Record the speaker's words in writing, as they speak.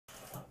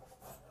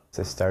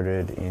I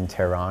started in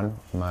Tehran,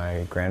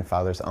 my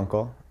grandfather's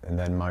uncle, and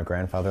then my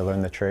grandfather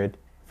learned the trade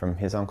from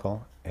his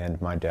uncle, and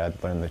my dad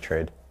learned the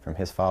trade from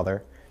his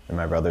father, and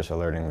my brothers are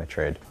learning the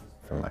trade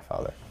from my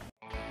father.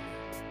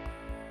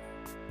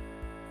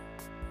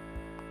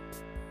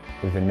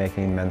 We've been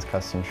making men's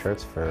custom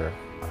shirts for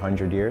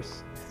 100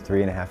 years,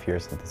 3.5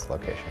 years at this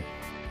location.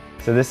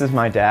 So this is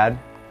my dad,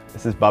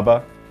 this is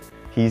Bubba.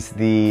 He's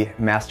the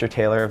master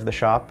tailor of the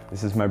shop.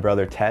 This is my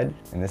brother Ted,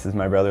 and this is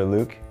my brother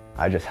Luke.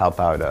 I just help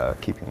out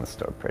keeping the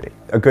store pretty.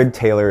 A good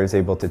tailor is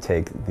able to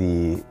take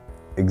the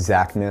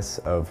exactness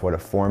of what a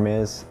form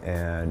is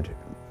and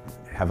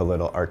have a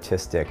little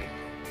artistic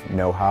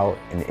know-how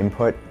and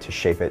input to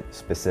shape it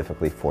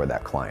specifically for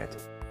that client.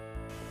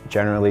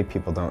 Generally,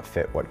 people don't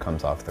fit what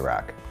comes off the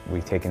rack.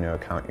 We take into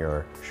account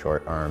your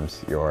short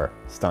arms, your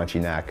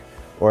staunchy neck,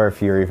 or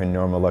if you're even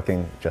normal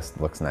looking, just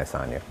looks nice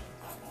on you.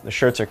 The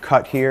shirts are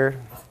cut here,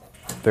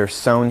 they're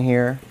sewn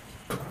here.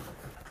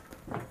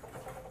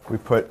 We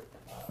put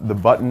the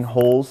button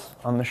holes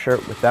on the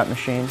shirt with that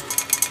machine.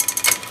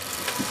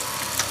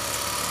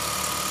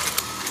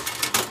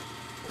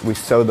 We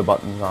sew the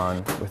buttons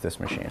on with this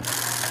machine.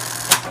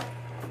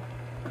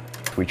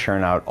 We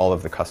churn out all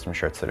of the custom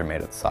shirts that are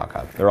made at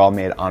SoHo. They're all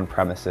made on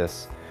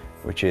premises,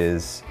 which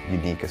is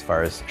unique as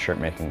far as shirt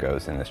making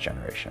goes in this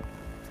generation.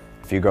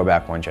 If you go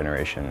back one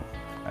generation,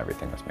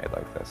 everything was made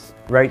like this.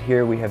 Right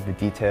here we have the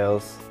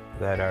details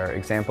that are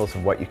examples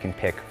of what you can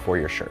pick for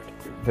your shirt.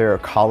 There are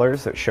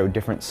collars that show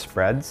different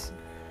spreads.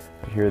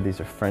 Here, these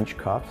are French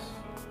cuffs.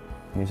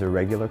 These are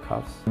regular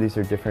cuffs. These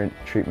are different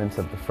treatments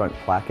of the front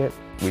placket.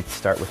 We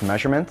start with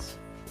measurements,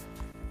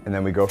 and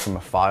then we go from a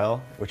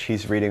file, which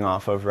he's reading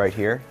off of right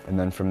here. And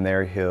then from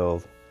there,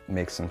 he'll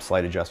make some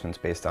slight adjustments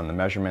based on the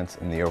measurements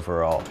and the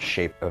overall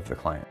shape of the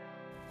client.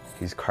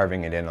 He's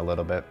carving it in a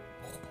little bit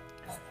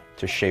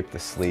to shape the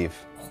sleeve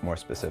more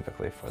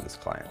specifically for this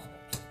client.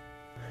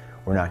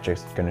 We're not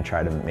just going to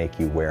try to make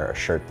you wear a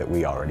shirt that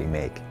we already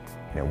make.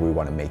 We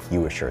want to make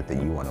you a shirt that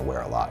you want to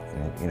wear a lot.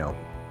 And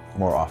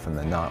more often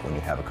than not, when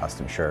you have a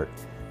custom shirt,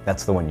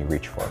 that's the one you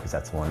reach for, because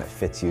that's the one that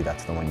fits you,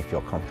 that's the one you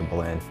feel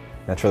comfortable in.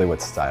 That's really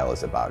what style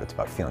is about. It's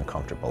about feeling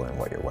comfortable in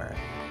what you're wearing.